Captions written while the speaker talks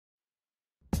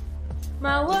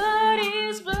My world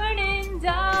is burning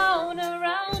down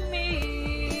around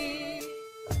me.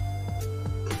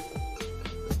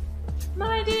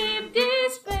 My deep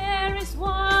despair is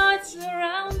what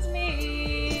surrounds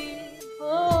me.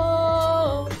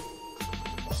 Oh,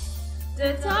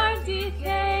 the dark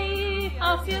decay,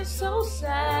 I feel so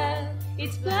sad.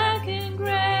 It's black and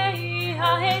gray,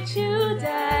 I hate you,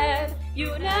 Dad.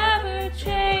 You never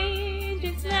change,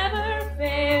 it's never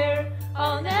fair.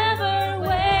 I'll never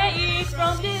wake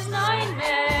from this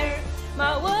nightmare.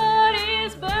 My world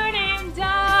is burning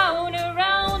down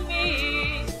around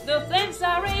me. The flames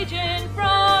are raging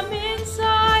from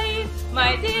inside.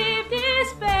 My deep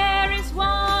despair is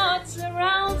what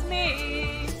surrounds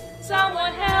me.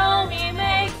 Someone help me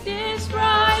make this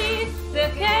right. The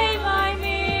cave I'm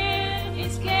in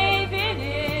is caving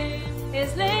in.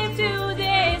 Enslaved to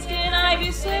days, can I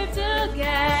be saved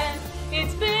again?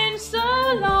 It's been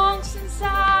so long since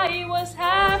I was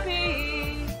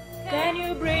happy. Can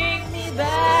you bring me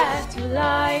back to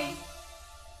life?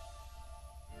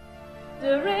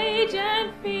 The rage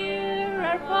and fear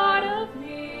are part of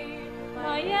me.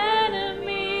 My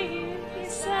enemy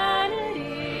is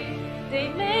sanity. They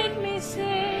make me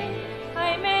sing,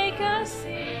 I make us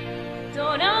sing.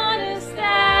 Don't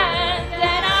understand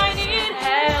that I need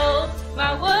help.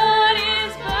 My world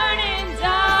is burning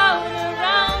down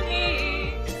around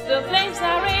me. The flames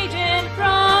are raging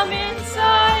from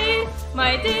inside.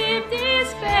 My deep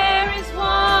despair is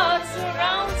what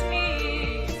surrounds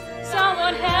me.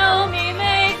 Someone help me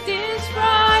make this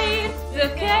right. The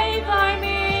cave I'm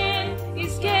in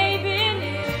is caving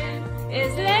in.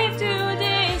 Enslaved to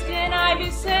this, can I be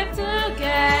saved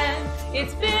again?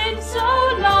 It's been so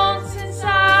long since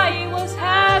I was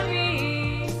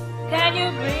happy. Can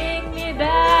you bring me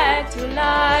back to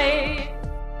life?